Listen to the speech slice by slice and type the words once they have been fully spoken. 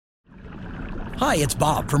Hi, it's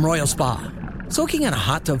Bob from Royal Spa. Soaking in a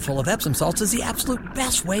hot tub full of Epsom salts is the absolute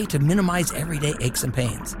best way to minimize everyday aches and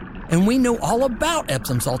pains. And we know all about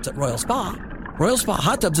Epsom salts at Royal Spa. Royal Spa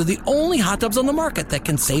hot tubs are the only hot tubs on the market that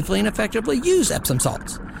can safely and effectively use Epsom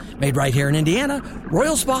salts. Made right here in Indiana,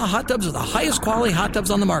 Royal Spa hot tubs are the highest quality hot tubs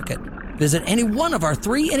on the market. Visit any one of our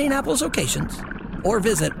 3 Indianapolis locations or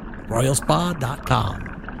visit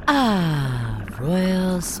royalspa.com. Ah,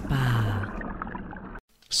 Royal Spa.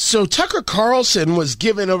 So Tucker Carlson was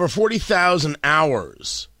given over 40,000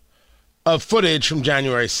 hours of footage from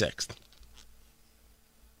January 6th.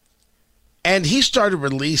 And he started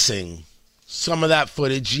releasing some of that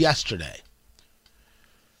footage yesterday.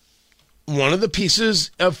 One of the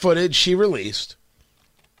pieces of footage he released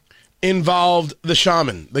involved the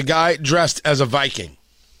shaman, the guy dressed as a Viking.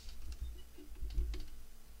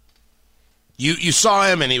 You saw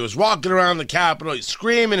him and he was walking around the Capitol, he's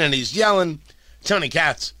screaming and he's yelling. Tony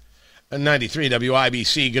Katz, 93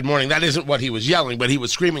 WIBC, good morning. That isn't what he was yelling, but he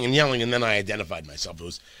was screaming and yelling, and then I identified myself. It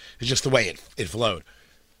was just the way it flowed.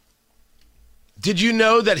 Did you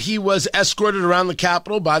know that he was escorted around the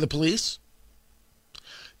Capitol by the police?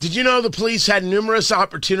 Did you know the police had numerous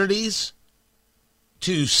opportunities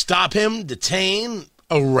to stop him, detain,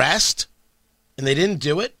 arrest, and they didn't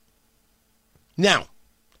do it? Now,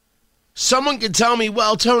 someone could tell me,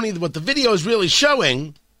 well, Tony, what the video is really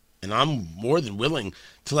showing, and I'm more than willing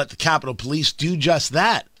to let the Capitol Police do just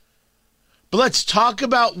that. But let's talk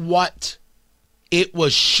about what it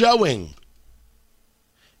was showing.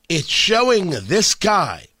 It's showing this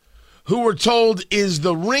guy, who we're told is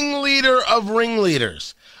the ringleader of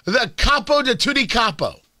ringleaders, the capo de tutti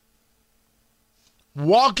capo,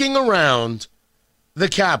 walking around the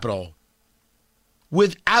Capitol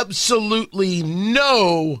with absolutely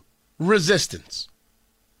no resistance.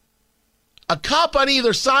 A cop on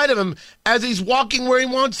either side of him as he's walking where he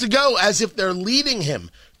wants to go, as if they're leading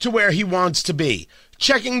him to where he wants to be.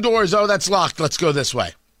 Checking doors, oh, that's locked, let's go this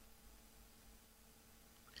way.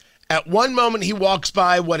 At one moment, he walks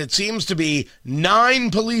by what it seems to be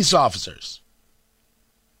 9 police officers.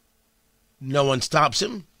 No one stops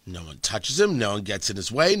him, no one touches him, no one gets in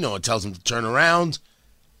his way, no one tells him to turn around.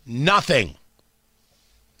 Nothing.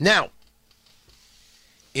 Now,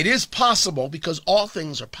 it is possible, because all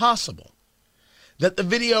things are possible, that the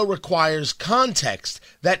video requires context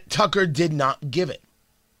that Tucker did not give it.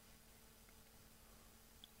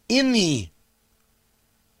 In the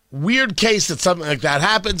weird case that something like that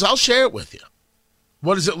happens, I'll share it with you.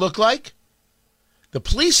 What does it look like? The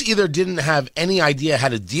police either didn't have any idea how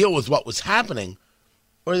to deal with what was happening,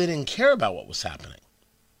 or they didn't care about what was happening.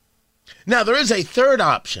 Now, there is a third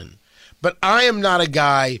option, but I am not a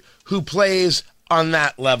guy who plays on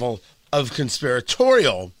that level of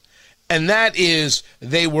conspiratorial. And that is,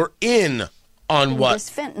 they were in on what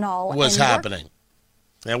was happening.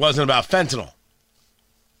 It wasn't about fentanyl.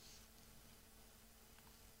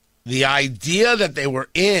 The idea that they were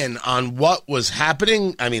in on what was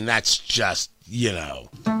happening, I mean, that's just,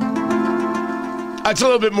 that's a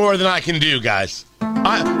little bit more than I can do, guys.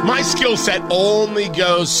 My skill set only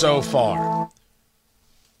goes so far.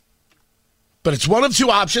 But it's one of 2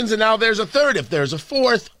 options, and now there's a third. If there's a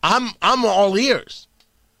fourth, I'm all ears.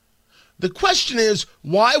 The question is,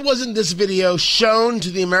 why wasn't this video shown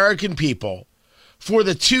to the American people for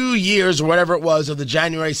the 2 years or whatever it was of the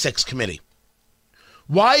January 6th committee?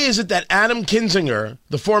 Why is it that Adam Kinzinger,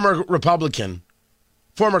 the former Republican,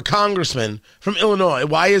 former congressman from Illinois,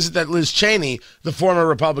 why is it that Liz Cheney, the former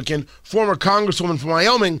Republican, former congresswoman from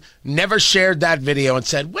Wyoming, never shared that video and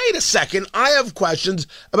said, wait a second, I have questions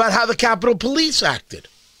about how the Capitol Police acted?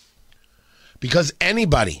 Because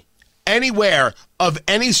anybody, anywhere, of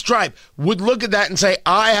any stripe would look at that and say,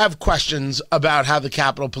 I have questions about how the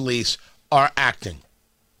Capitol Police are acting.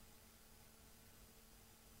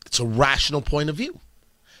 It's a rational point of view.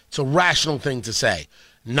 It's a rational thing to say.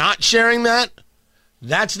 Not sharing that,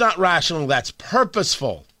 that's not rational, that's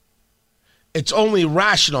purposeful. It's only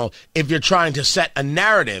rational if you're trying to set a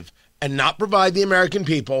narrative and not provide the American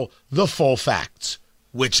people the full facts,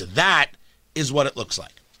 which that is what it looks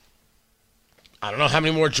like. I don't know how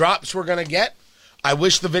many more drops we're going to get. I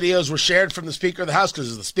wish the videos were shared from the Speaker of the House, because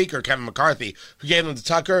it's the Speaker, Kevin McCarthy, who gave them to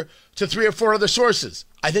Tucker, to 3 or 4 other sources.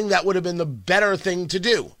 I think that would have been the better thing to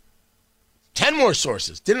do. 10 more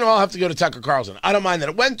sources. Didn't all have to go to Tucker Carlson. I don't mind that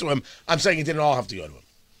it went to him. I'm saying it didn't all have to go to him.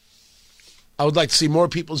 I would like to see more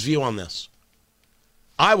people's view on this.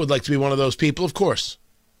 I would like to be one of those people, of course.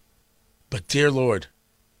 But dear Lord,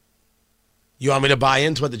 you want me to buy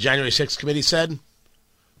into what the January 6th committee said?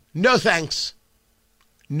 No thanks.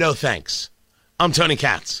 No thanks. I'm Tony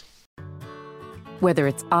Katz. Whether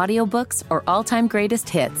it's audiobooks or all-time greatest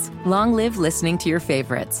hits, long live listening to your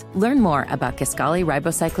favorites. Learn more about Kisqali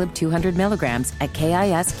Ribociclib 200 milligrams at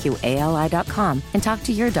KISQALI.com and talk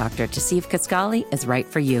to your doctor to see if Kisqali is right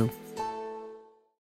for you.